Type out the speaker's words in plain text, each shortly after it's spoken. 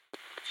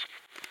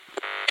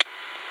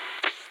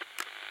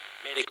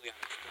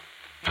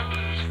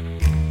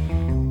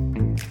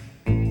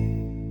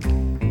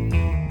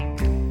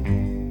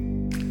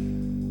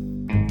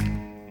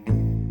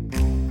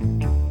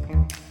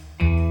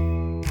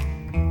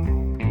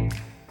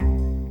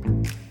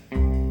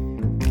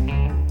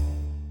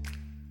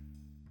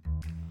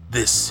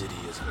This city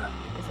is a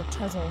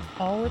puzzle,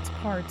 all its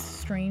parts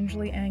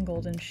strangely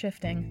angled and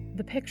shifting.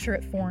 The picture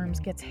it forms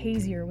gets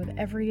hazier with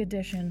every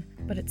addition,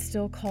 but it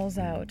still calls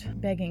out,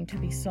 begging to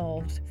be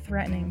solved,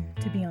 threatening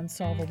to be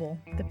unsolvable.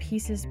 The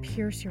pieces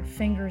pierce your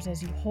fingers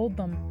as you hold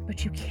them,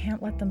 but you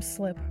can't let them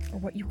slip, or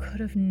what you could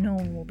have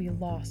known will be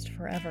lost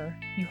forever.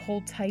 You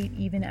hold tight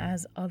even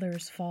as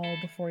others fall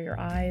before your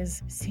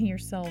eyes, see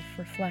yourself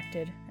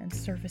reflected and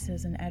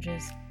surfaces and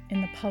edges. In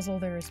the puzzle,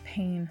 there is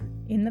pain.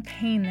 In the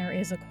pain, there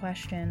is a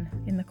question.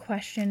 In the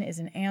question is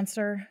an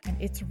answer, and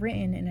it's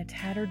written in a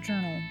tattered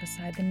journal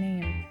beside the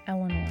name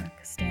Eleanor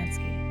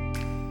Kostansky.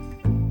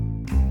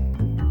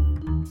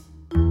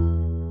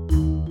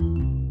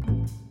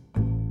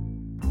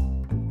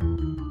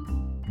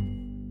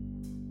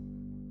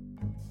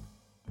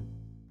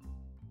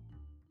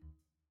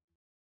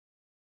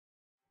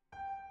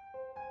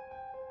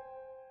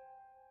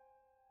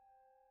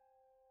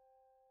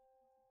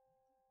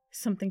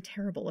 Something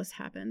terrible has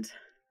happened.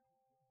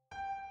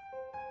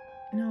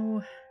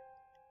 No,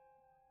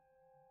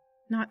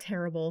 not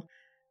terrible.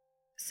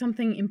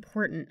 Something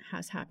important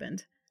has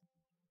happened.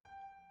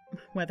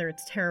 Whether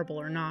it's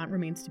terrible or not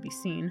remains to be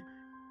seen.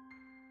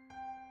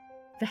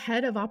 The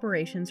head of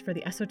operations for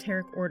the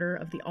Esoteric Order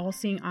of the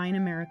All-Seeing Eye in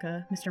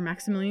America, Mr.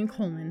 Maximilian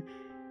Coleman,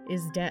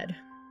 is dead.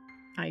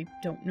 I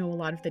don't know a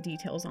lot of the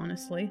details,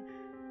 honestly.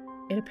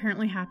 It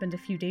apparently happened a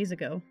few days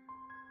ago.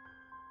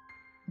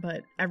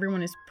 But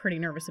everyone is pretty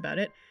nervous about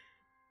it,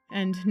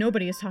 and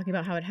nobody is talking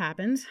about how it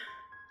happened.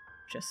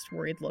 Just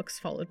worried looks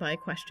followed by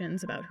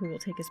questions about who will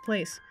take his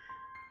place.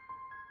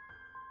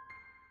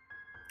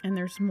 And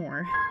there's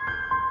more.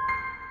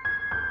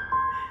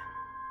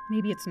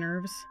 Maybe it's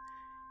nerves.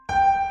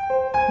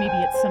 Maybe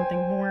it's something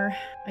more.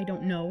 I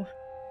don't know.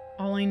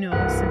 All I know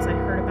is since I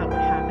heard about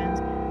what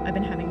happened, I've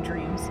been having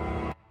dreams.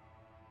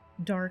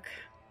 Dark,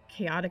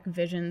 chaotic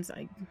visions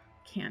I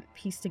can't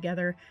piece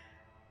together.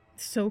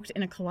 Soaked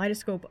in a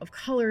kaleidoscope of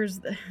colors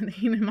the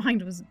human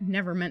mind was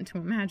never meant to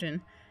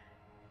imagine.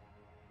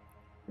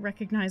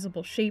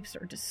 Recognizable shapes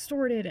are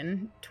distorted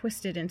and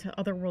twisted into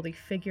otherworldly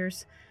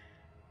figures.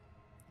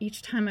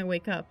 Each time I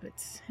wake up,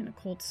 it's in a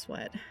cold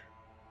sweat,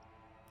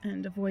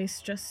 and a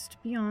voice just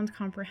beyond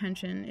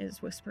comprehension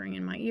is whispering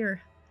in my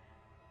ear.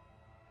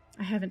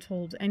 I haven't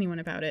told anyone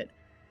about it.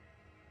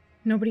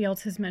 Nobody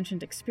else has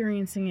mentioned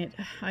experiencing it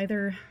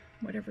either.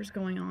 Whatever's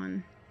going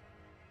on,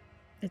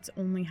 it's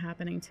only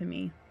happening to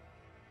me.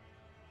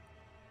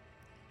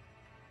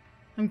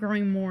 I'm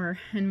growing more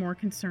and more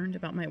concerned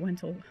about my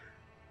mental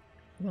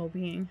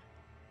well-being.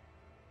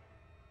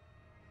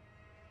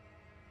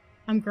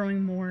 I'm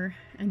growing more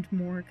and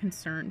more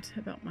concerned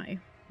about my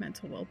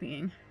mental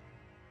well-being.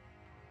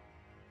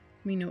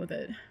 We know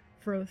that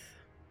growth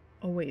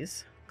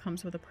always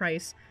comes with a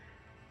price.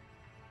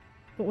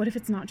 But what if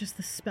it's not just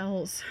the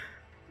spells?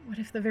 What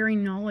if the very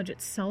knowledge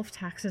itself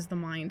taxes the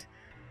mind?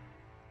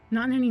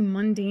 Not in any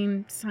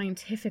mundane,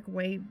 scientific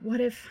way. What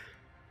if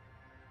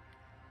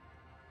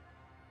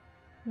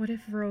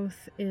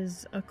Vroth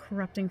is a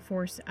corrupting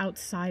force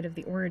outside of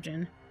the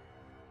origin?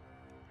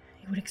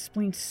 It would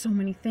explain so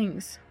many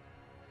things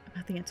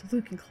about the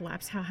Antilucan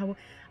collapse, how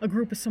a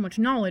group with so much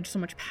knowledge, so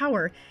much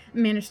power,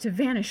 managed to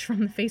vanish from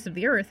the face of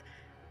the earth.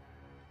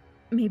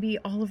 Maybe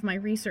all of my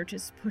research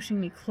is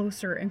pushing me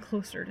closer and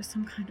closer to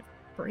some kind of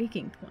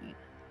breaking point.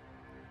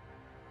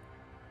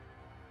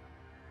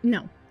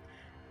 No,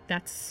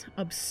 that's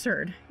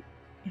absurd.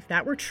 If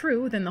that were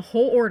true, then the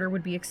whole order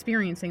would be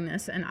experiencing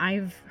this, and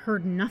I've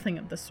heard nothing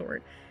of the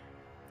sort.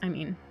 I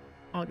mean,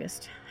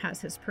 August has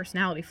his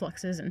personality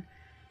fluxes, and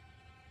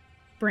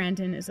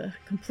Brandon is a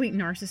complete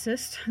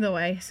narcissist, though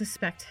I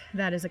suspect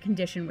that is a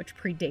condition which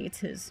predates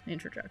his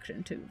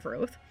introduction to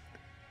Vroth.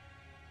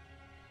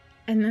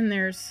 And then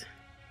there's...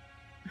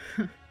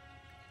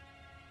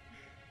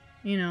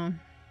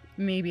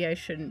 maybe I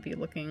shouldn't be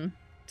looking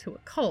to a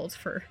cult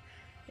for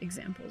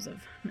examples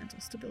of mental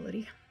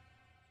stability.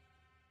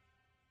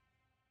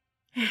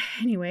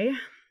 Anyway,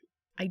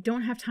 I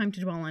don't have time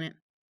to dwell on it.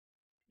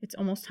 It's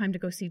almost time to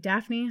go see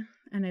Daphne,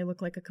 and I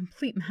look like a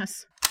complete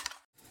mess.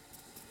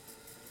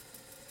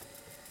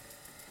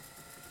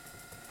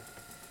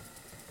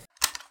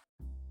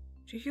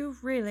 Do you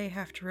really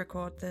have to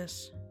record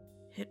this?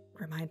 It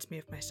reminds me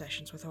of my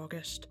sessions with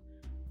August.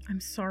 I'm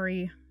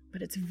sorry,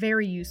 but it's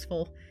very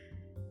useful.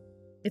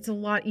 It's a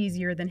lot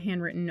easier than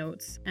handwritten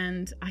notes,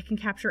 and I can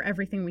capture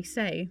everything we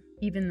say,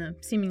 even the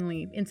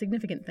seemingly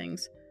insignificant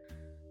things.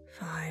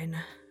 Fine.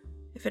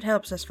 If it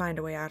helps us find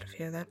a way out of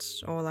here,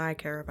 that's all I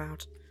care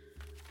about.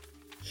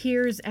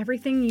 Here's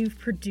everything you've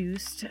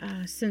produced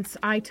since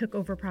I took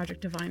over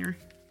Project Diviner.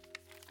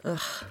 Ugh.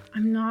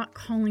 I'm not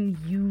calling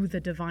you the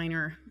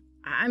Diviner.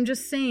 I'm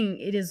just saying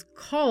it is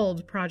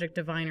called Project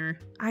Diviner.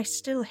 I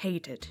still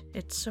hate it.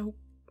 It's so...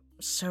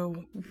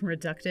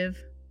 reductive.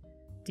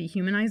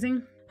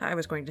 dehumanizing? I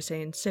was going to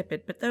say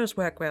insipid, but those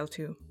work well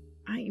too.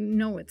 I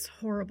know it's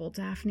horrible,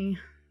 Daphne.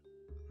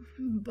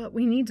 But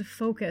we need to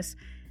focus.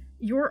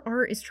 Your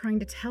art is trying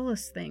to tell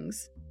us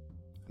things.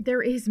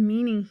 There is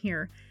meaning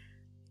here.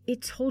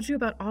 It told you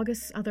about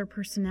August's other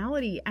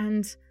personality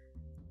and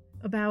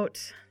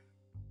about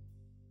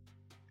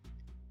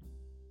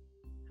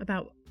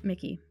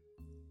Mickey.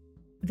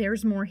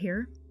 There's more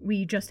here.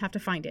 We just have to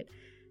find it.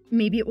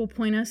 Maybe it will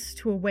point us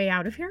to a way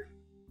out of here?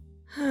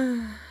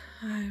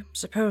 I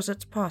suppose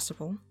it's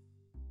possible.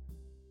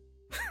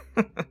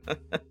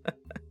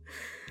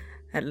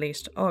 At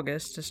least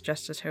August is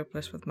just as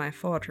hopeless with my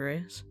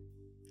forgeries.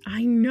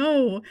 I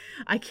know!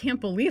 I can't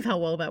believe how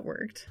well that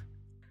worked.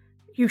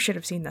 You should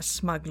have seen the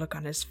smug look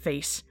on his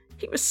face.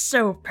 He was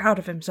so proud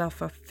of himself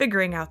for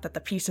figuring out that the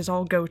pieces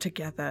all go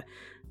together,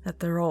 that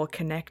they're all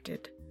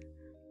connected.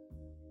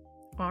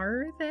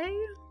 Are they?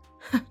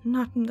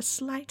 Not in the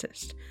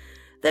slightest.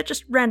 They're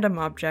just random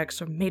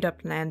objects or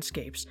made-up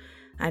landscapes.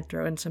 I'd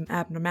throw in some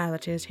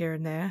abnormalities here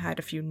and there, hide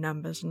a few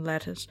numbers and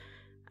letters.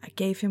 I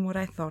gave him what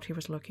I thought he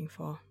was looking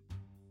for.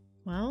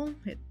 Well,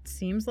 it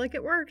seems like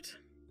it worked.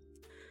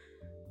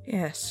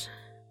 Yes.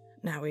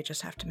 Now we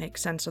just have to make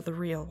sense of the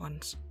real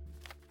ones.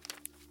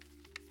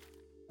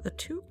 The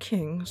Two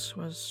Kings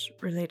was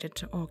related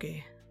to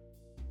Augie.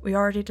 We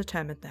already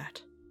determined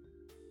that.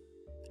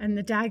 And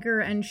the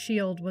dagger and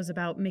shield was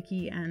about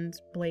Mickey and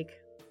Blake.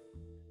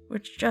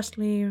 Which just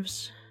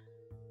leaves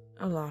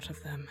a lot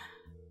of them.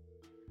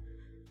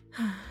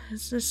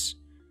 Is this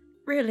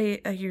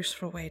really a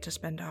useful way to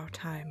spend our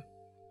time?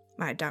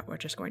 I doubt we're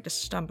just going to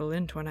stumble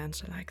into an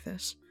answer like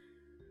this.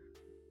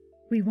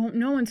 We won't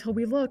know until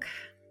we look.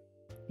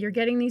 You're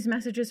getting these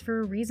messages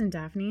for a reason,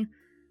 Daphne.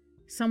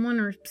 Someone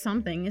or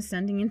something is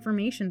sending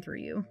information through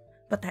you.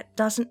 But that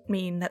doesn't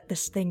mean that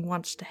this thing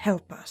wants to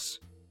help us.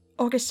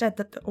 August said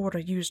that the Order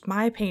used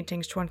my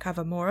paintings to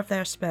uncover more of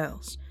their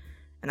spells,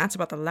 and that's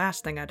about the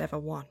last thing I'd ever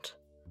want.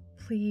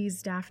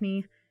 Please,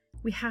 Daphne.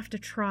 We have to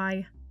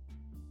try.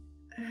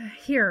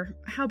 Here,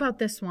 how about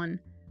this one?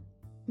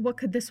 What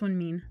could this one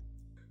mean?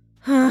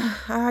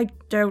 I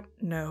don't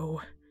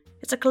know.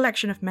 It's a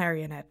collection of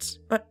marionettes,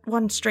 but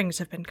one's strings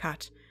have been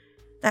cut.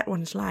 That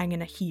one's lying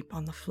in a heap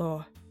on the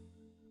floor.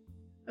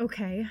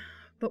 Okay,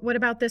 but what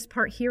about this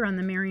part here on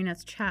the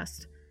marionette's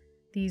chest?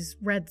 These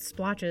red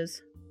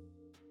splotches?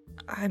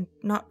 I'm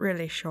not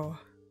really sure.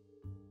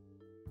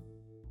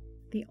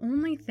 The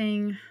only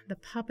thing the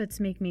puppets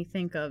make me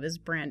think of is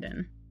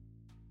Brandon.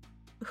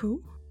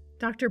 Who?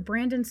 Dr.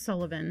 Brandon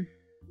Sullivan.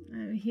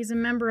 He's a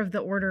member of the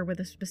Order with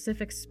a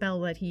specific spell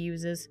that he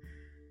uses.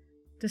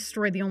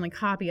 Destroyed the only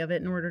copy of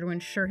it in order to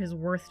ensure his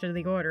worth to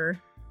the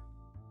Order.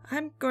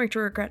 I'm going to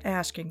regret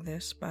asking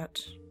this,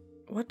 but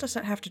what does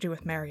that have to do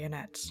with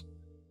marionettes?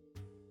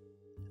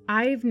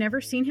 I've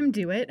never seen him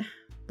do it,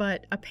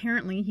 but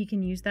apparently he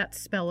can use that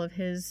spell of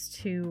his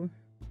to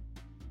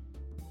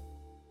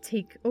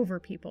take over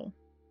people.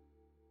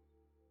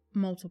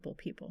 Multiple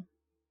people.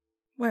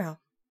 Well,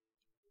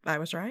 I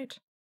was right.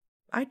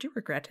 I do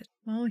regret it.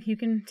 Well, you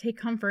can take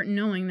comfort in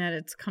knowing that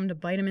it's come to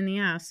bite him in the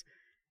ass.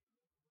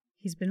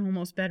 He's been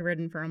almost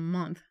bedridden for a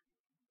month.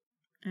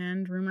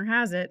 And rumor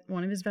has it,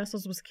 one of his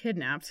vessels was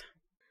kidnapped.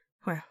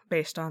 Well,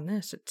 based on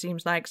this, it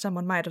seems like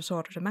someone might have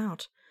sorted him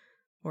out.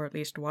 Or at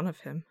least one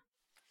of him.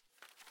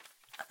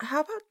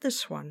 How about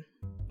this one?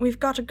 We've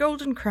got a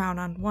golden crown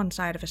on one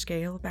side of a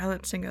scale,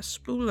 balancing a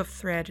spool of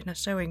thread and a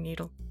sewing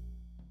needle.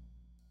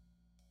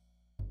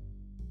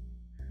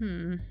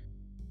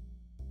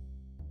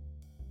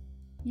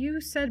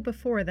 You said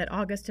before that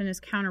August and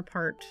his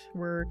counterpart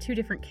were two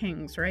different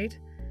kings, right?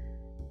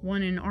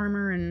 One in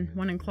armor and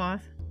one in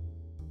cloth?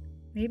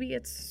 Maybe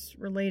it's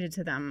related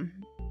to them.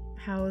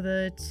 How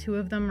the two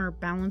of them are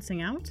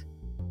balancing out?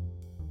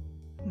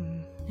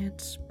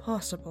 It's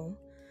possible,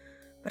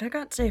 but I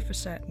can't say for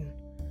certain.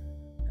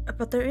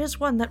 But there is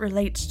one that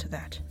relates to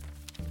that.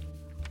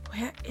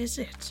 Where is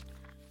it?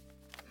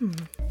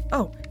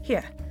 Oh,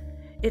 here.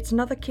 It's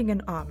another king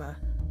in armor,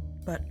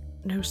 but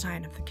no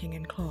sign of the king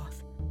in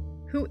cloth.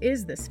 Who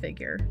is this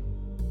figure?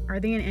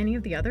 Are they in any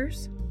of the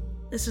others?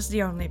 This is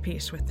the only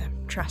piece with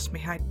them. Trust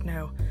me, I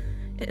know.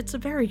 It's a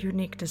very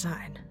unique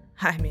design.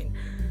 I mean,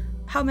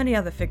 how many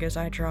other figures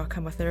I draw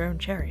come with their own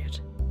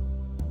chariot?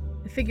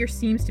 The figure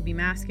seems to be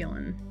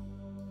masculine.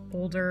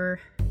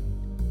 Older,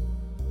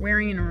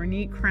 wearing an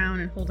ornate crown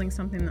and holding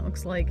something that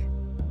looks like...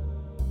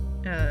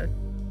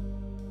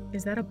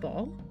 is that a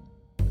ball?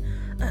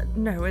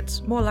 No,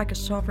 it's more like a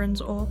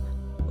sovereign's orb,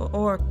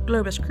 or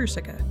globus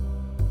crucica.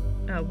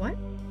 What?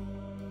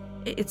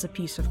 It's a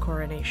piece of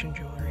coronation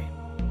jewelry.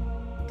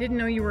 Didn't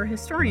know you were a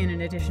historian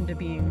in addition to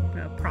being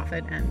a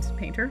prophet and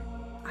painter.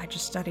 I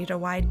just studied a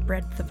wide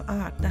breadth of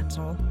art, that's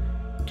all.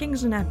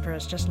 Kings and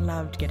emperors just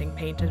loved getting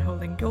painted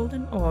holding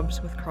golden orbs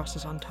with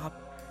crosses on top.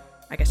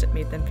 I guess it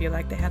made them feel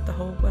like they had the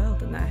whole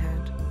world in their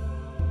hand.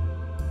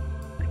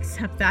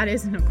 Except that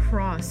isn't a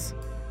cross.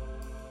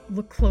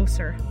 Look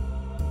closer.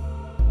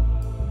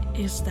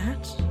 Is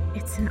that?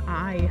 It's an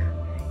eye.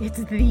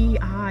 It's the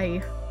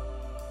eye.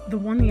 The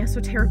one the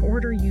esoteric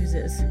order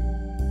uses.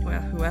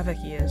 Well, whoever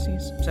he is,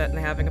 he's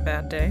certainly having a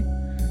bad day.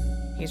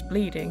 He's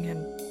bleeding,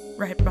 and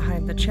right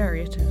behind the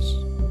chariot is...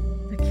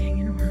 The king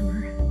in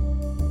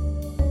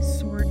armor.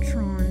 Sword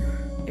drawn.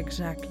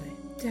 Exactly.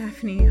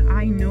 Daphne,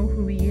 I know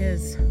who he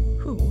is.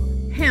 Who?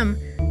 Him.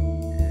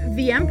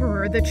 The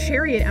Emperor, the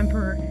Chariot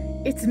Emperor.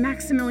 It's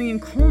Maximilian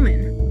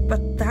Coleman.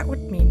 But that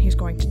would mean he's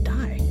going to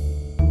die.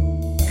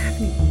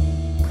 Daphne,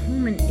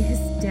 Coleman is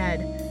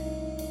dead.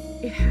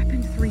 It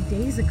happened 3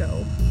 days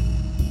ago.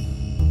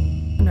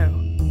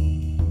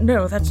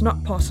 No, that's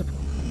not possible.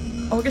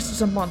 August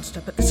is a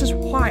monster, but this is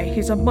why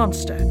he's a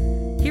monster.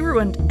 He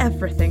ruined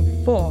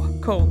everything for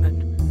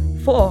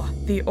Coleman. For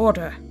the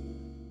Order.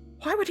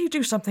 Why would he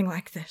do something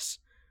like this?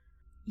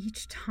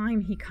 Each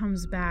time he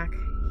comes back,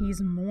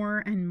 he's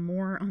more and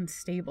more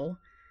unstable.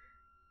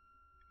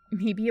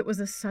 Maybe it was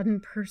a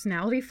sudden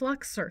personality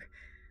flux, or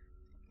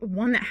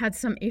one that had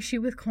some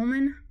issue with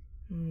Coleman?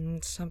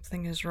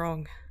 Something is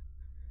wrong.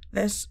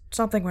 There's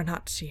something we're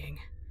not seeing.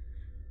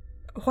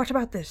 What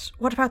about this?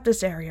 What about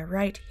this area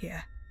right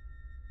here?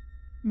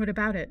 What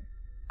about it?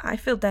 I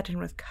filled that in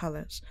with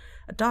colors,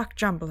 a dark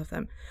jumble of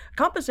them.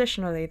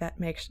 Compositionally, that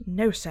makes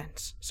no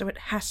sense, so it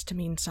has to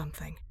mean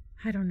something.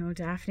 I don't know,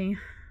 Daphne.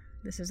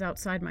 This is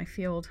outside my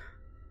field.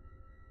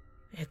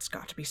 It's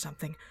got to be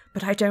something,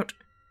 but I don't...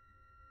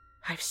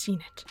 I've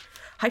seen it.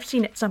 I've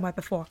seen it somewhere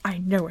before. I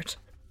know it.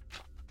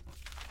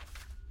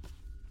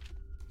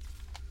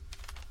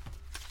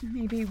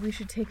 Maybe we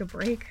should take a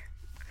break.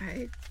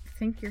 I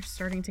think you're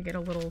starting to get a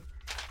little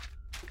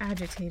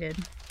agitated.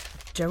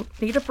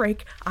 Don't need a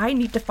break. I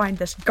need to find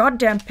this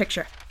goddamn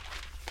picture.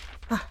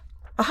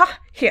 Aha!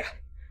 Here.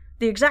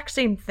 The exact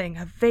same thing.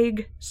 A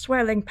vague,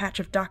 swirling patch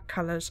of dark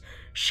colors,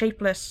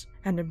 shapeless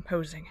and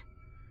imposing.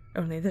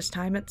 Only this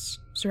time it's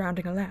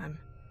surrounding a lamb.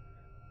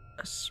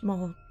 A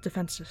small,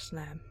 defenseless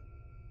lamb.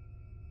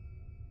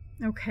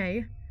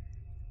 Okay.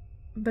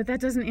 But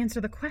that doesn't answer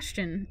the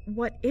question.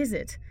 What is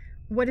it?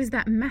 What is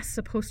that mess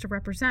supposed to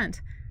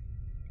represent?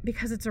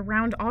 Because it's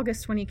around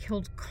August when he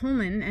killed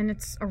Coleman, and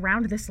it's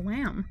around this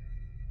lamb.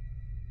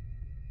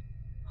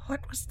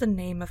 What was the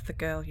name of the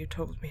girl you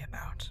told me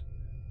about?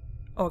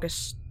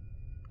 August's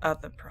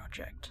other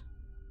project.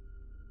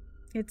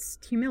 It's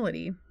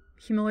Humility.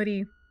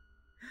 Humility...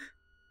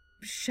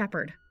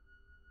 Shepherd.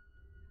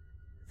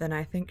 Then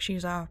I think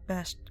she's our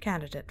best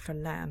candidate for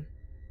lamb.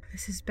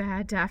 This is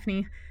bad,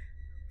 Daphne.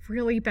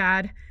 Really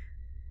bad.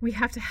 We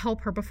have to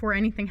help her before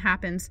anything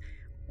happens.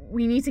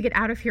 We need to get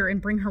out of here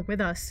and bring her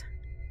with us.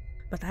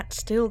 But that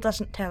still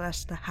doesn't tell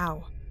us the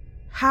how.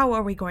 How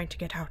are we going to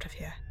get out of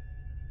here?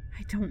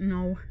 I don't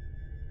know.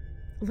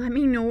 Let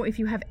me know if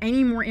you have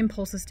any more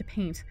impulses to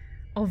paint.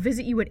 I'll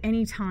visit you at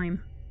any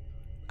time.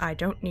 I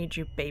don't need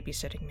you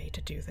babysitting me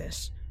to do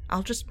this.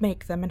 I'll just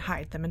make them and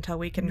hide them until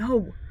we can...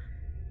 No!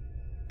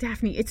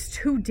 Daphne, it's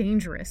too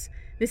dangerous.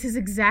 This is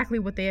exactly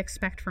what they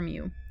expect from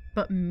you.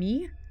 But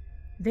me?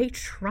 They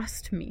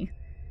trust me.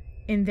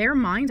 In their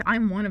mind,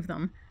 I'm one of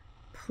them.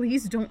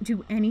 Please don't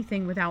do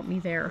anything without me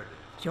there.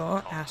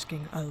 You're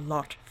asking a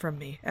lot from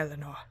me,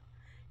 Eleanor.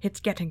 It's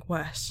getting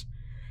worse.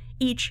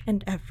 Each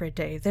and every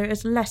day, there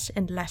is less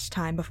and less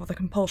time before the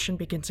compulsion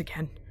begins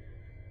again.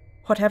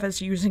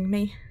 Whatever's using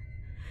me,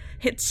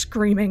 it's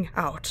screaming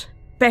out,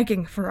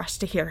 begging for us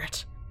to hear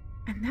it.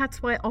 And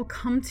that's why I'll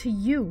come to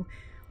you.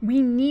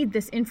 We need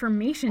this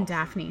information,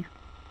 Daphne.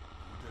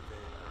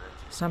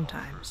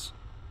 Sometimes,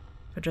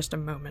 for just a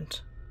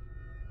moment,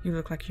 you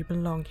look like you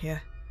belong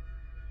here.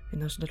 In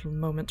those little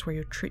moments where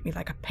you treat me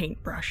like a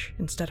paintbrush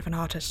instead of an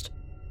artist.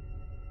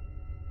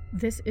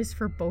 This is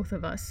for both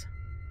of us,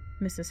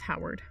 Mrs.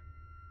 Howard.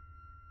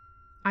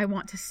 I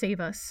want to save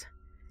us,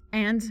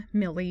 and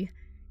Millie,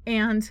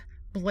 and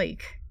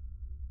Blake,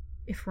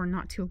 if we're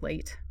not too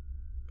late.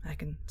 I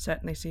can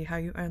certainly see how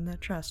you earn their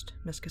trust,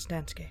 Miss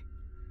Kostansky.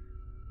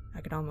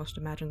 I could almost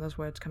imagine those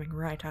words coming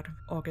right out of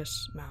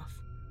August's mouth.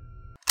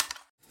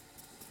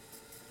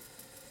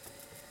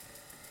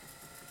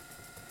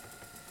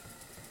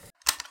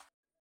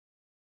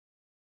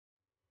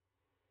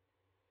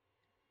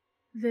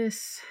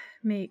 This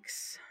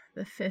makes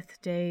the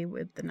 5th day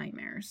with the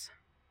nightmares.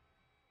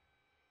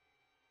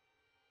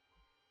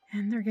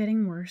 And they're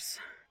getting worse.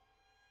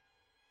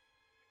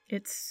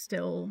 It's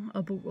still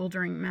a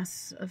bewildering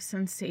mess of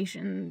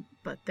sensation,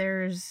 but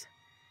there's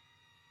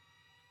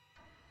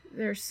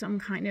some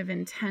kind of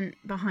intent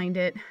behind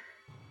it.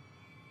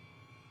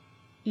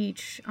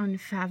 Each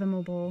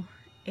unfathomable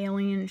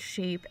alien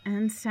shape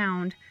and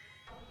sound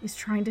is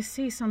trying to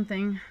say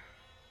something,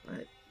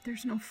 but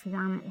there's no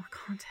form or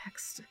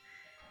context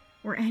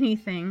or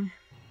anything.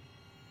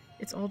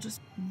 It's all just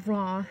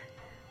raw,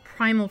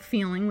 primal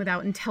feeling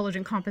without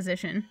intelligent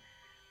composition.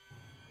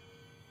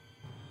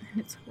 And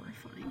it's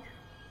horrifying.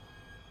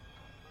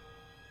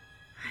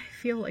 I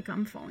feel like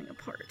I'm falling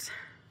apart.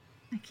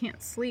 I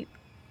can't sleep.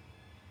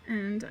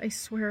 And I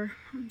swear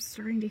I'm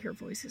starting to hear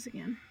voices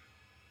again.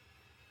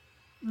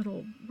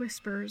 Little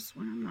whispers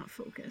when I'm not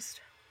focused.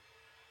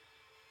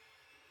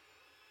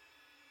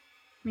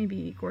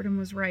 Maybe Gordon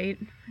was right.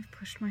 I've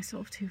pushed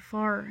myself too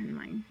far and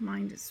my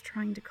mind is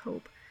trying to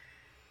cope.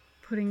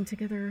 putting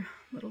together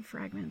little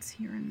fragments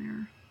here and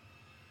there.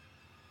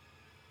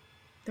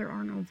 There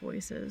are no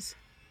voices.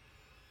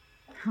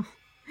 Oh,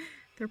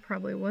 there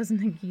probably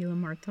wasn't a Guy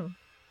Marteau.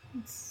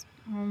 It's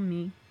all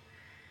me,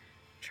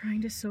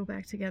 trying to sew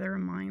back together a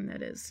mind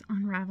that is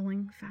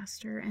unraveling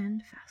faster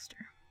and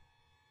faster.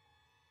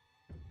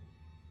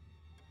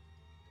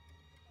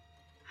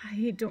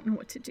 I don't know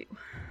what to do.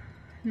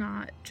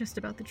 Not just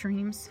about the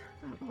dreams,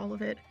 about all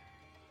of it.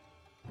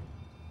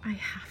 I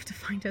have to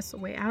find us a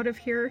way out of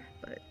here,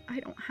 but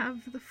I don't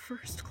have the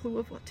first clue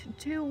of what to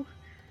do.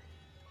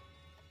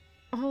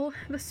 All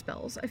the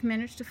spells I've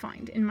managed to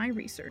find in my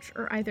research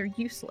are either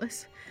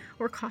useless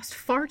or cost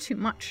far too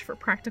much for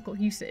practical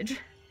usage.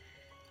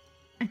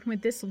 And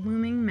with this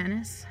looming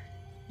menace,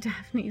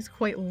 Daphne's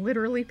quite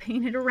literally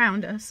painted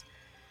around us,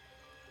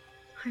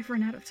 I've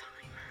run out of time.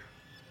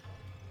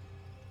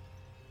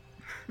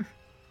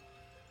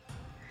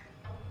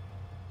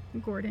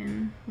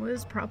 Gordon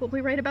was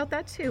probably right about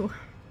that too.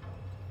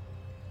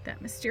 That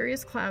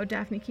mysterious cloud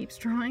Daphne keeps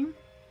drawing,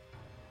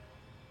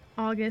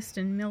 August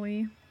and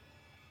Millie,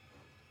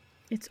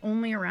 it's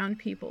only around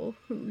people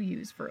who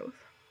use Vroth.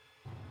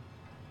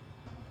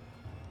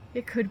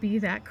 It could be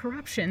that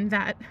corruption,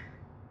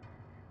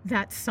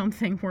 that's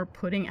something we're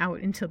putting out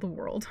into the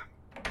world.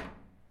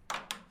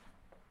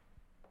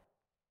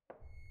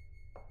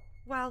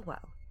 Well,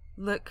 well,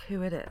 look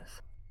who it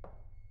is.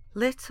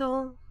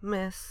 Little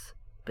Miss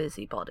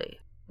Busybody.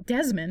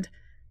 Desmond?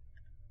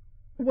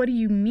 What do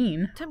you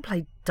mean? Don't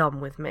play dumb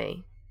with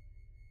me.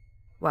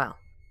 Well,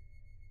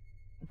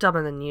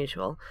 dumber than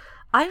usual.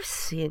 I've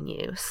seen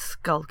you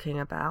skulking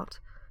about.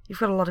 You've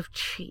got a lot of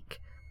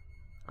cheek.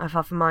 I've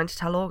half a mind to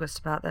tell August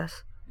about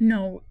this.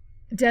 No,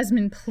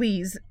 Desmond,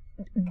 please,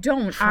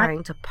 don't.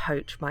 Trying to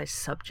poach my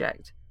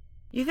subject.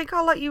 You think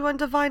I'll let you run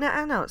diviner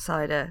and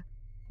outsider?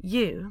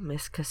 You,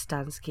 Miss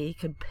Kostansky,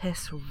 could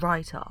piss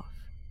right off.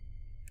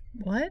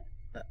 What?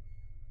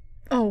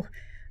 Oh,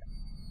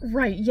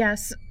 right,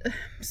 yes.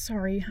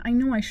 Sorry, I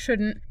know I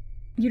shouldn't.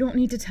 You don't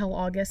need to tell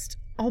August.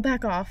 I'll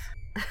back off.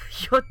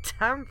 You're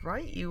damn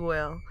right you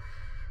will.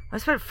 I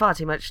spent far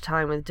too much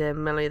time with dear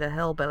Millie the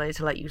Hillbilly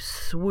to let you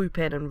swoop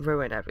in and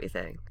ruin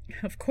everything.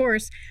 Of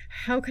course.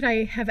 How could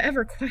I have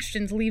ever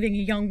questioned leaving a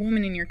young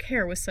woman in your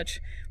care with such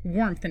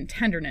warmth and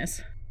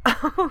tenderness?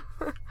 Oh,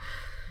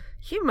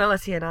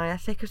 humility and I are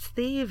thick as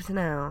thieves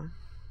now.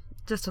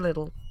 Just a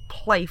little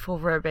playful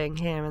ribbing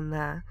here and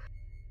there.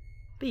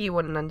 But you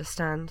wouldn't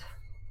understand.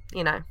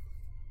 You know,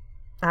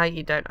 how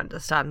you don't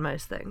understand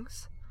most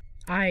things.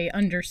 I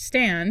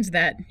understand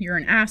that you're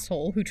an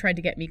asshole who tried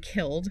to get me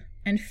killed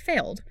and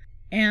failed.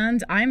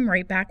 And I'm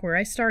right back where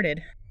I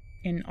started.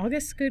 In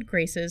August's good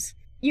graces,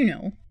 you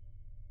know,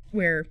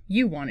 where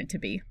you wanted to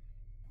be.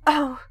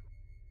 Oh,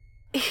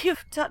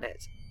 you've done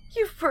it.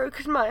 You've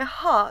broken my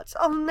heart.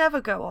 I'll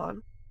never go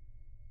on.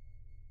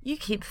 You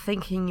keep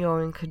thinking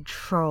you're in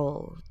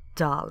control,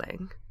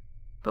 darling.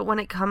 But when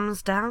it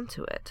comes down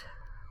to it,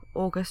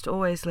 August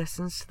always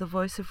listens to the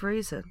voice of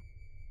reason,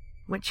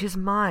 which is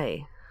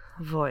my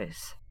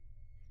voice.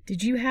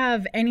 Did you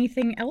have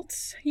anything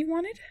else you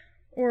wanted?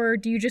 Or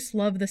do you just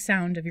love the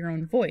sound of your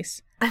own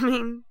voice? I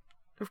mean,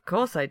 of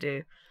course I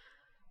do.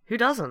 Who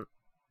doesn't?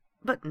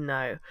 But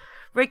no,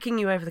 raking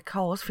you over the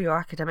coals for your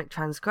academic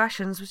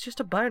transgressions was just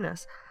a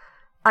bonus.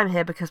 I'm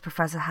here because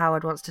Professor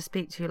Howard wants to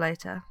speak to you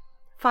later.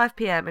 5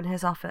 p.m. in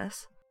his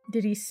office.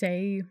 Did he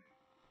say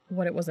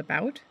what it was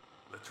about?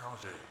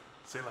 L'étranger,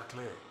 c'est la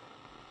clé.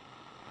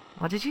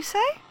 What did you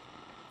say?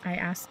 I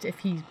asked if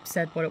he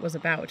said what it was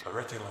about.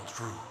 Arrêtez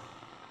l'intrus.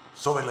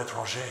 Sauvez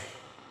l'étranger.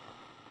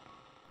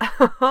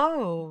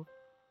 Oh,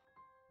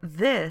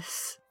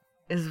 this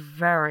is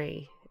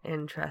very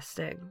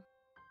interesting.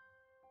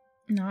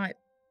 Not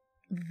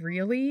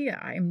really.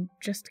 I'm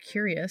just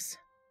curious.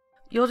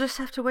 You'll just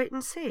have to wait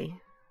and see.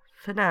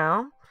 For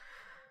now,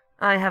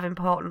 I have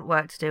important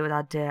work to do with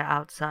our dear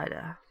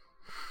outsider.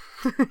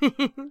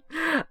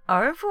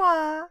 Au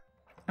revoir.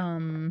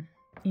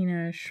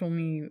 Ina, show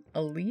me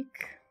a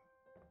leak?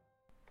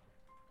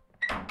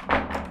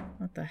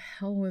 What the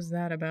hell was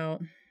that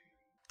about?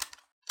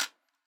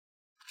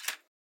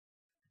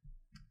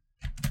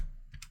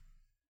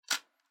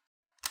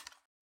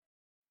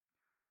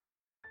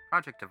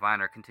 Project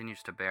Diviner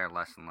continues to bear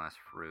less and less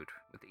fruit,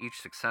 with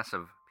each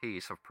successive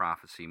piece of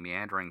prophecy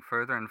meandering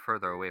further and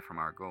further away from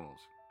our goals.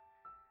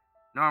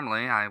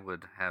 Normally, I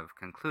would have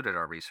concluded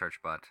our research,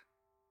 but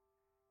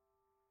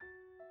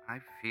I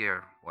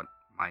fear what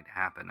might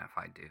happen if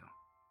I do.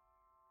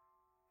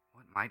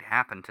 What might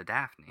happen to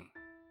Daphne?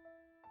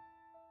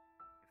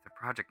 If the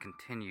project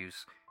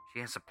continues, she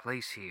has a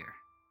place here.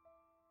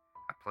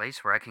 A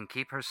place where I can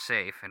keep her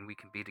safe and we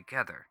can be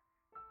together,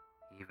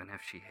 even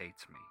if she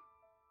hates me.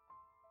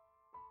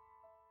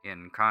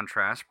 In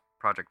contrast,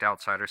 Project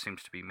Outsider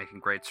seems to be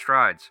making great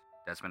strides.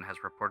 Desmond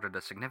has reported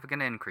a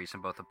significant increase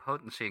in both the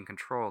potency and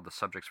control of the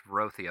subject's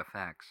Vrothy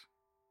effects.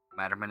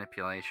 Matter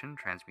manipulation,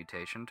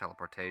 transmutation,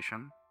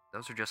 teleportation,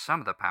 those are just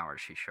some of the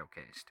powers she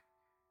showcased.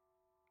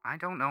 I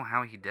don't know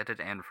how he did it,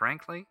 and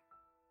frankly,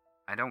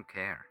 I don't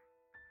care.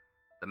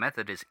 The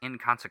method is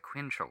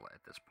inconsequential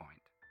at this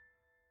point.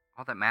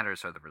 All that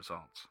matters are the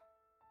results.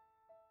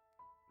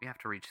 We have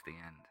to reach the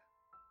end.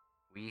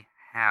 We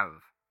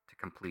have to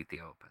complete the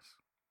opus.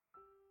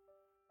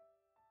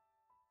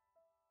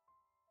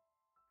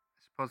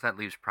 I suppose that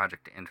leaves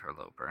Project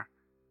Interloper.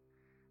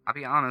 I'll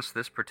be honest,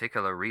 this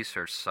particular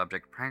research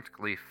subject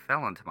practically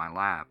fell into my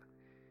lap,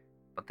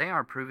 but they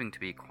are proving to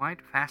be quite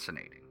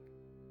fascinating.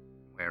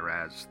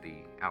 Whereas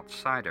the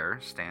Outsider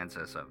stands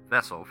as a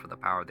vessel for the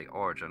power of the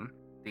Origin,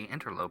 the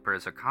Interloper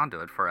is a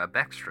conduit for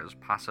Abextra's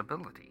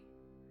possibility.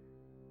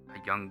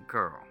 A young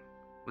girl,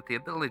 with the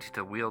ability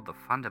to wield the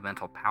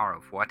fundamental power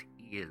of what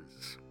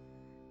is,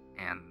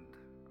 and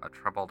a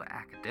troubled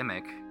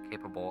academic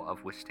capable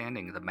of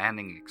withstanding the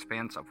demanding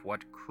expanse of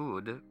what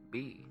could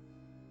be.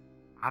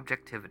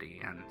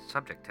 Objectivity and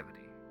subjectivity.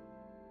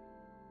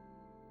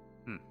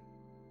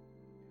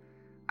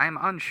 I am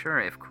unsure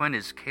if Quinn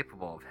is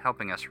capable of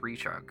helping us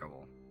reach our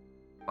goal,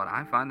 but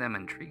I find them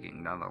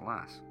intriguing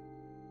nonetheless.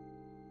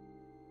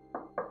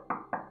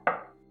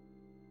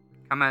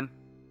 Come in.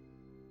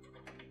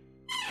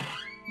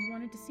 You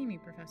wanted to see me,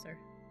 Professor?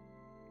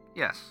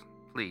 Yes,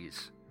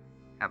 please.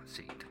 Have a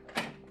seat.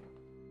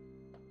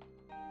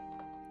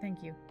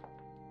 Thank you.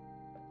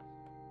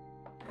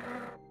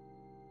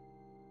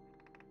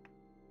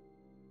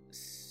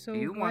 So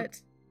You what...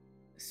 want-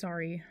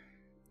 Sorry,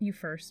 you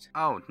first.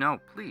 Oh, no,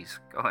 please,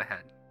 go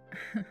ahead.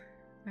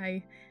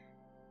 I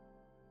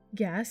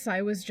guess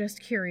I was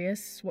just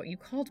curious what you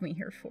called me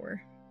here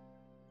for.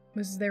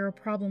 Was there a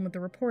problem with the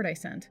report I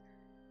sent?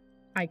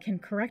 I can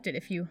correct it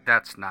if you...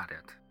 That's not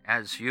it.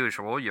 As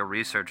usual, your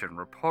research and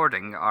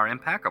reporting are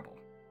impeccable.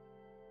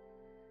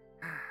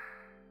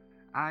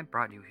 I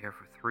brought you here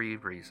for 3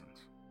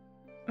 reasons.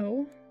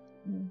 Oh?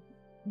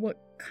 What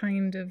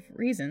kind of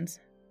reasons?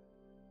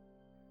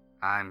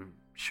 I'm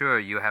sure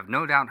you have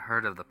no doubt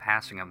heard of the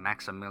passing of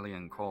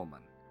Maximilian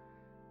Coleman,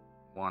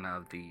 one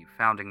of the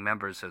founding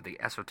members of the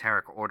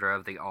Esoteric Order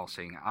of the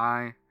All-Seeing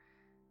Eye,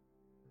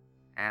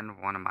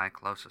 and one of my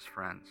closest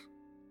friends.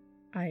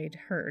 I'd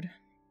heard.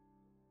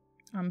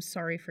 I'm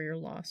sorry for your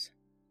loss.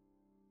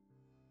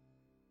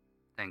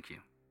 Thank you.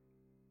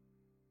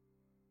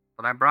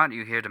 But I brought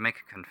you here to make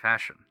a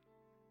confession.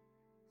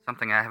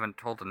 Something I haven't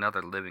told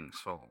another living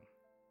soul.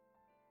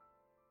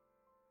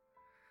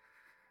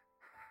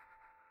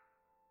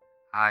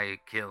 I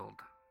killed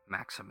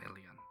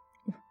Maximilian.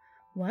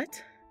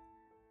 What?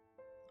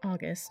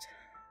 August,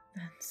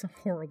 that's a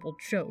horrible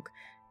joke.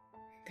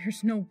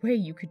 There's no way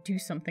you could do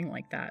something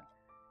like that.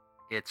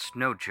 It's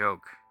no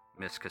joke,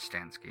 Miss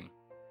Kostansky.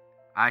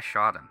 I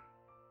shot him.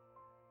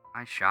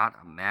 I shot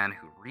a man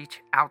who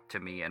reached out to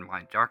me in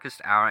my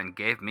darkest hour and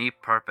gave me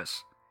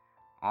purpose,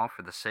 all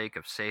for the sake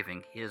of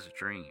saving his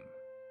dream.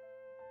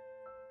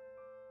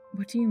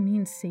 What do you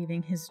mean,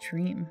 saving his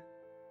dream?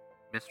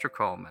 Mr.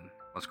 Coleman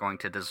was going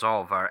to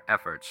dissolve our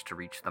efforts to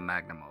reach the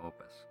magnum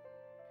opus,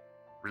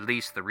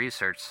 release the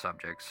research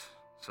subjects,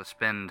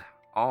 suspend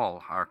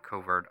all our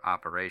covert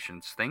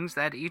operations, things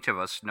that each of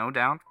us no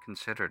doubt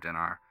considered in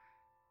our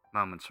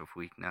moments of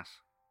weakness.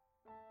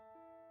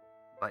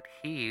 But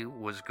he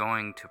was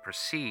going to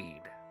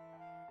proceed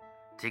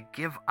to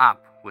give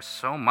up with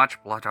so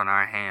much blood on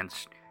our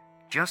hands,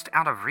 just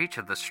out of reach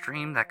of the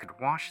stream that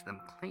could wash them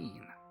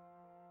clean.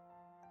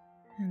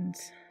 And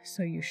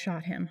so you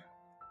shot him.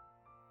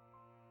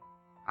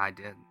 I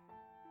did.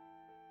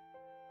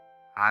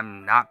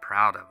 I'm not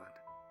proud of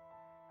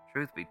it.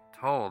 Truth be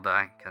told,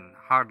 I can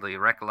hardly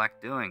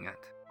recollect doing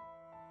it.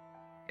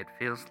 It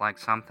feels like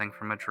something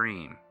from a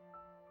dream,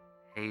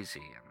 hazy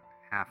and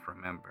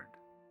half-remembered.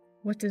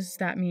 What does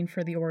that mean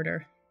for the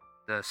Order?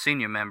 The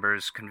senior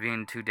members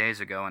convened 2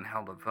 days ago and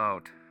held a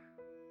vote.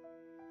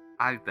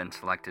 I've been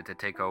selected to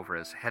take over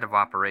as head of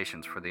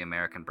operations for the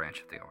American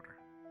branch of the Order.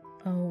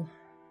 Oh.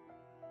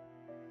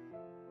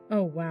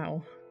 Oh,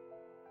 wow.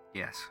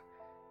 Yes,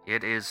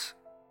 it is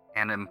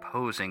an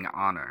imposing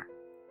honor.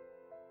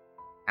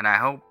 And I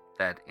hope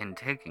that in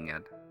taking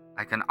it,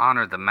 I can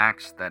honor the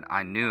Max that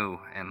I knew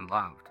and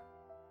loved.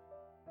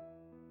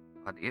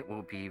 But it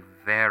will be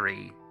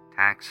very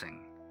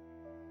taxing.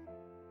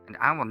 And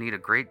I will need a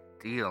great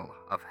deal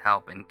of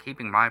help in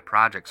keeping my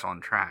projects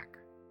on track.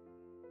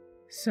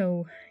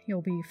 So,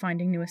 you'll be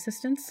finding new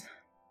assistants?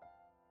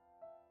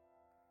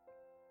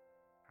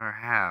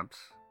 Perhaps.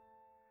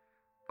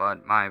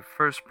 But my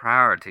first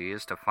priority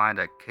is to find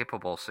a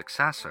capable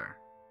successor.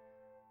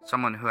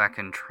 Someone who I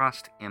can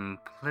trust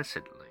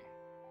implicitly.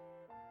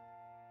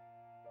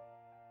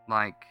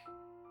 Like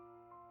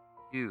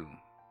you.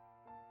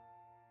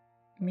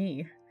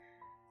 Me?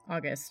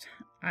 August,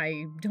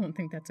 I don't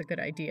think that's a good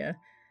idea.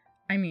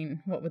 I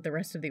mean, what would the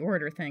rest of the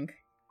Order think?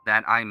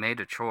 That I made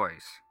a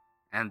choice,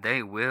 and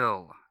they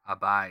will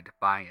abide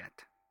by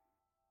it.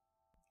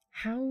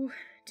 How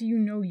do you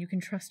know you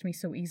can trust me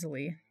so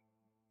easily?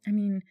 I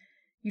mean,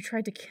 you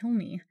tried to kill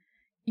me.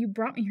 You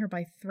brought me here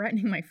by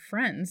threatening my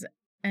friends,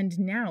 and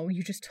now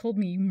you just told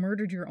me you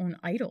murdered your own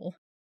idol.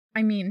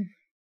 I mean,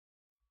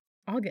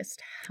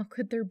 August, how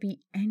could there be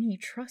any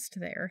trust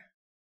there?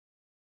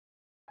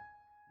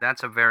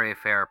 That's a very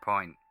fair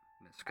point,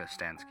 Miss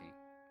Kostansky.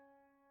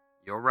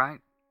 You're right.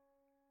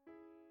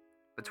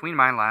 Between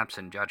my lapse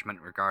in judgment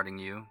regarding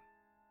you,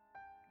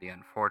 the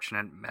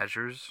unfortunate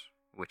measures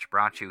which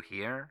brought you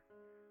here,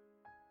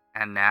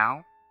 and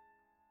now,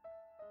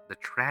 the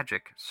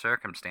tragic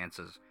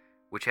circumstances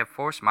which have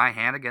forced my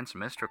hand against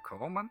Mr.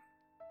 Coleman,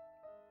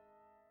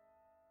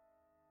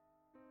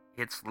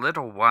 it's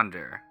little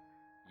wonder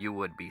you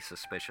would be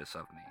suspicious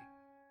of me.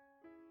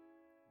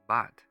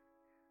 But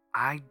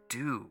I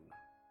do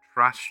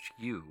trust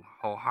you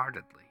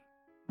wholeheartedly.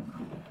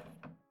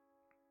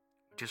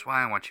 Which is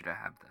why I want you to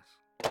have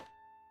this.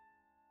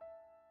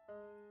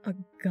 A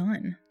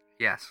gun?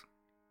 Yes.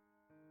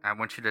 I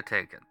want you to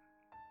take it.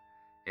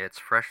 It's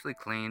freshly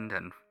cleaned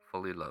and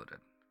fully loaded.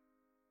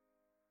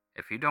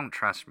 If you don't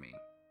trust me,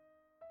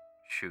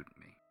 shoot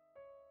me.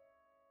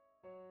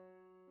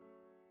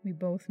 We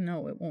both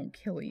know it won't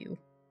kill you.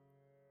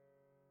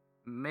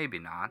 Maybe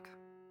not,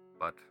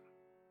 but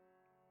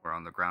we're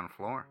on the ground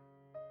floor.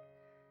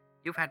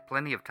 You've had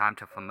plenty of time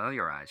to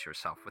familiarize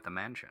yourself with the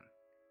mansion.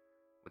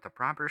 With a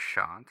proper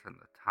shot and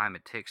the time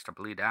it takes to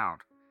bleed out,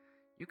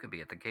 you could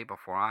be at the gate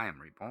before I am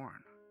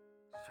reborn.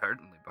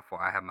 Certainly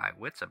before I have my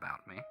wits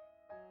about me.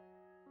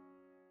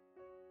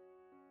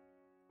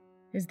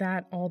 Is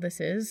that all this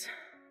is?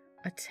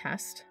 A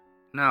test?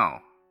 No.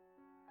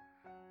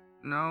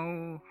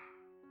 No,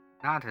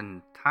 not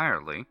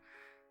entirely.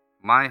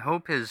 My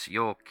hope is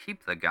you'll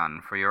keep the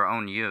gun for your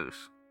own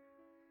use.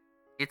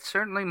 It's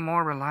certainly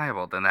more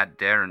reliable than that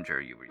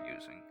Derringer you were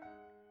using.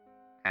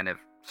 And if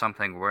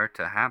something were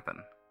to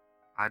happen,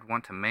 I'd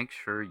want to make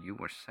sure you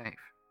were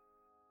safe.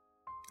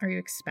 Are you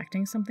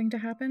expecting something to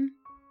happen?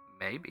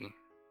 Maybe.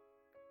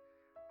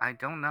 I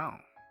don't know.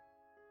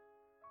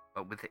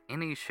 But with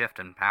any shift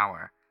in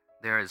power,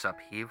 there is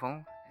upheaval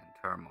and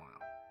turmoil.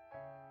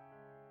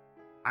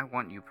 I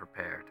want you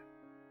prepared.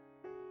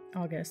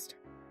 August,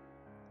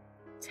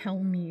 tell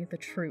me the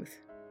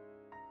truth.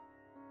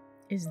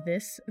 Is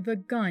this the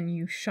gun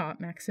you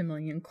shot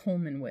Maximilian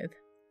Coleman with?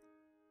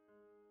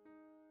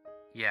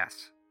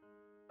 Yes.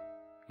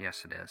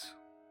 Yes, it is.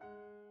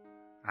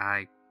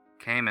 I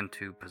came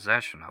into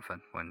possession of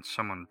it when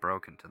someone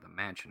broke into the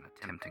mansion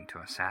attempting to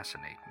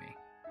assassinate me.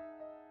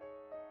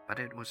 But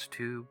it was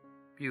too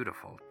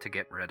beautiful to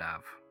get rid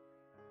of.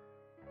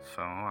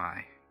 So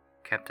I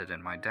kept it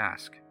in my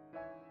desk.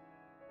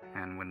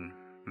 And when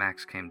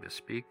Max came to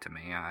speak to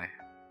me, I...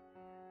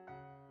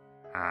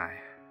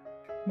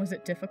 Was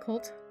it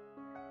difficult?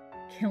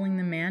 Killing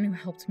the man who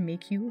helped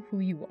make you who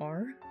you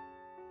are?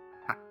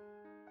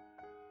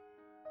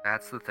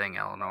 That's the thing,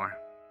 Eleanor.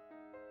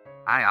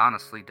 I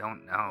honestly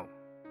don't know.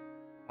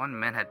 One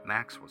minute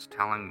Max was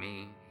telling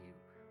me he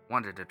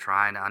wanted to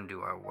try and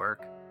undo our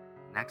work.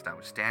 Next I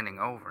was standing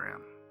over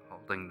him,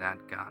 holding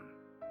that gun.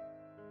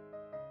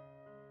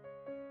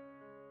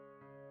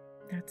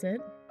 That's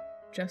it?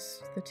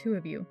 Just the two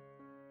of you?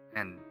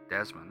 And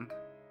Desmond.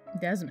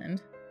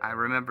 Desmond? I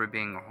remember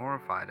being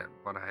horrified at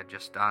what I had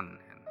just done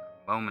in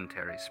a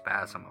momentary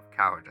spasm of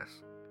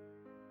cowardice.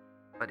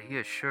 But he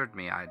assured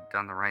me I'd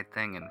done the right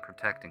thing in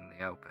protecting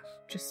the opus.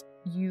 Just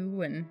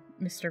you and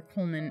Mr.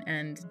 Coleman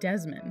and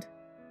Desmond?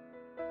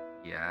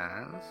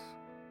 Yes?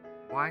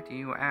 Why do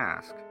you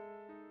ask?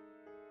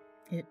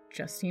 It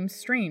just seems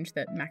strange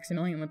that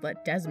Maximilian would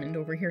let Desmond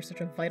overhear such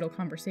a vital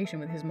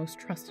conversation with his most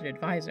trusted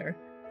advisor.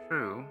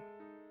 True.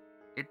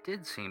 It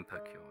did seem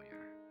peculiar.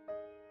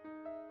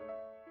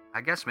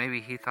 I guess maybe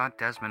he thought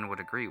Desmond would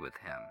agree with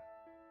him.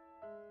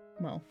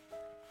 Well,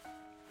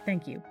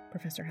 thank you,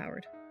 Professor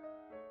Howard.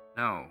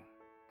 No,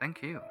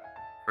 thank you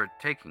for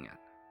taking it.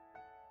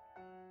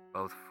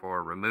 Both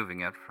for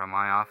removing it from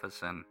my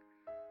office and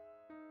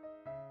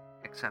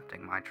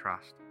accepting my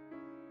trust.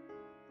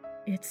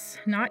 It's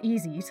not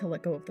easy to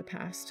let go of the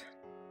past.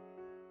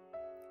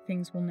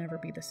 Things will never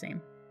be the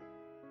same.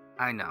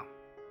 I know.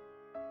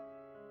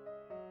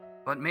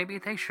 But maybe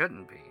they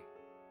shouldn't be.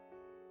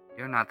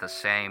 You're not the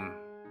same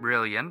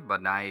brilliant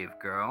but naive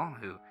girl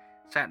who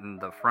sat in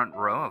the front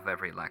row of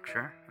every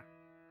lecture.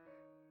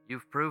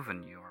 You've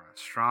proven you're a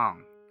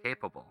strong,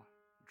 capable,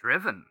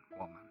 driven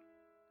woman.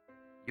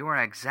 You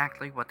are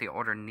exactly what the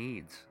Order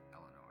needs,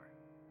 Eleanor.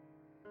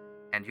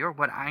 And you're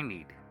what I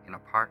need in a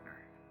partner.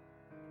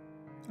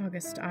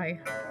 August,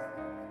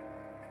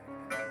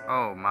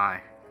 Oh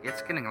my,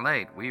 it's getting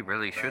late. We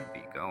really should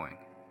be going.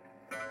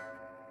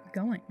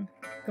 Going?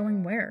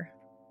 Going where?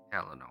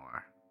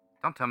 Eleanor,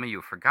 don't tell me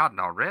you've forgotten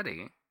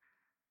already.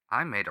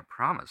 I made a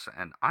promise,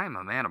 and I'm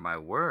a man of my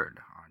word,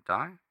 aren't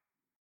I?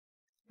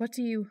 What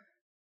do you...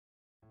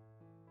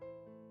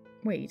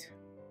 Wait.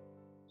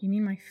 You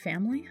mean my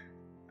family?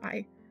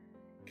 I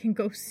can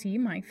go see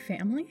my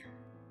family?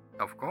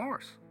 Of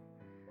course.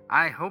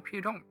 I hope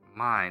you don't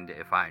mind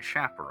if I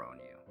chaperone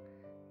you.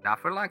 Not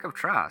for lack of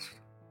trust.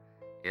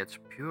 It's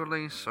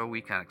purely so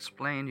we can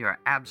explain your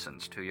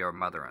absence to your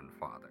mother and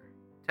father.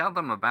 Tell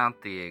them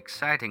about the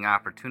exciting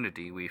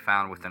opportunity we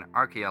found with an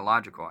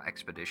archaeological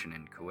expedition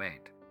in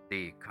Kuwait.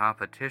 The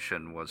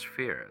competition was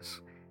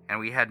fierce, and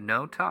we had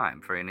no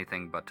time for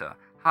anything but to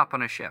hop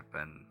on a ship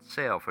and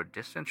sail for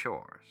distant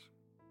shores.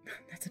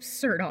 That's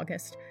absurd,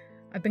 August.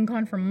 I've been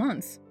gone for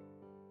months.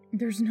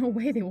 There's no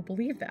way they will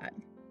believe that.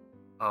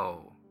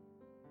 Oh,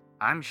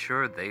 I'm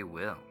sure they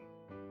will.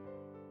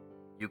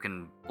 You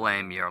can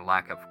blame your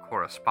lack of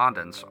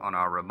correspondence on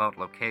our remote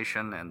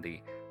location and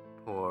the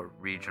poor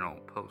regional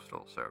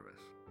postal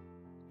service.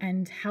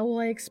 And how will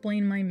I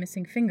explain my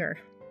missing finger?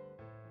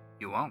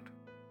 You won't.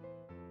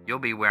 You'll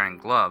be wearing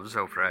gloves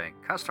over a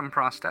custom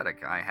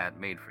prosthetic I had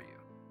made for you.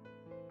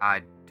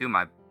 I do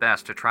my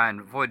best to try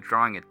and avoid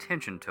drawing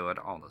attention to it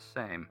all the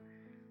same.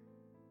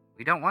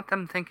 We don't want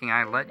them thinking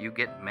I let you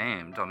get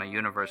maimed on a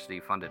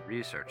university-funded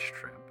research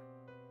trip.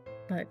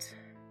 But...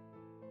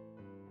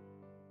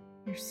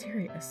 you're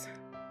serious.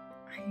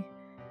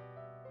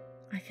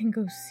 I can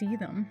go see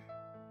them.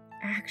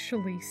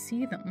 Actually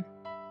see them.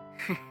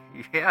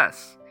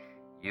 Yes,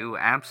 you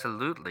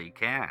absolutely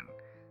can.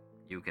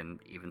 You can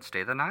even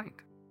stay the night.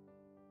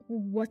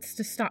 What's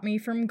to stop me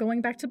from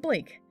going back to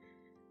Blake?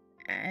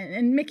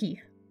 And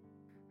Mickey?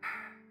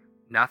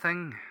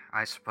 Nothing,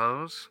 I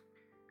suppose.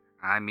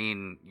 I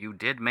mean, you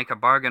did make a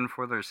bargain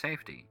for their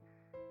safety.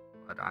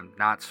 But I'm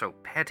not so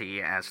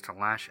petty as to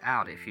lash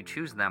out if you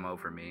choose them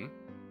over me.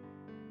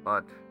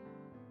 But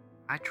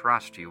I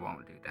trust you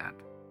won't do that.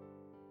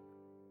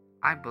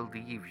 I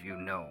believe you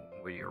know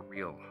where your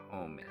real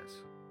home is.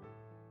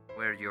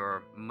 Where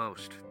you're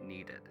most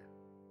needed.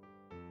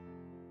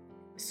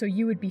 So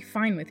you would be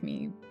fine with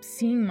me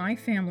seeing my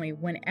family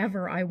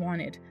whenever I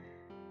wanted?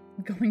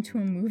 Going to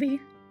a movie?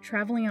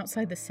 Traveling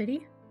outside the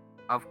city?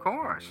 Of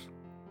course.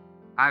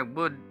 I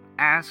would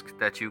ask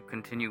that you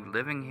continue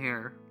living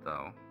here,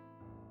 though.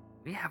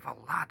 We have a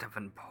lot of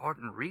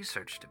important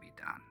research to be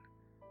done.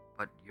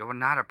 But you're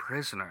not a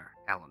prisoner,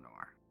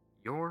 Eleanor.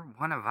 You're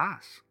one of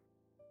us.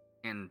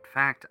 In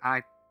fact,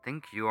 I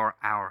think you're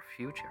our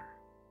future.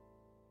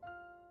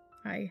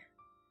 I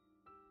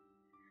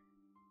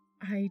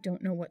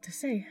don't know what to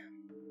say.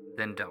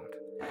 Then don't.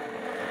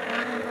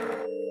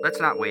 Let's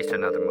not waste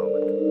another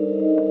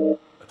moment.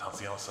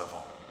 Attention,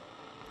 savant.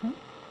 Huh?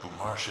 Vous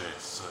marchez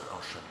sur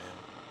un chemin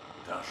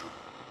dangereux.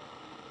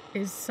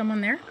 Is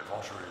someone there?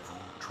 Dérangerez-vous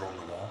trop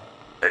loin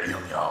et il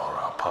n'y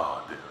aura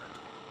pas d'erreur.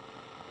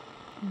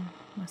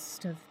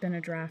 Must have been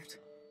a draft.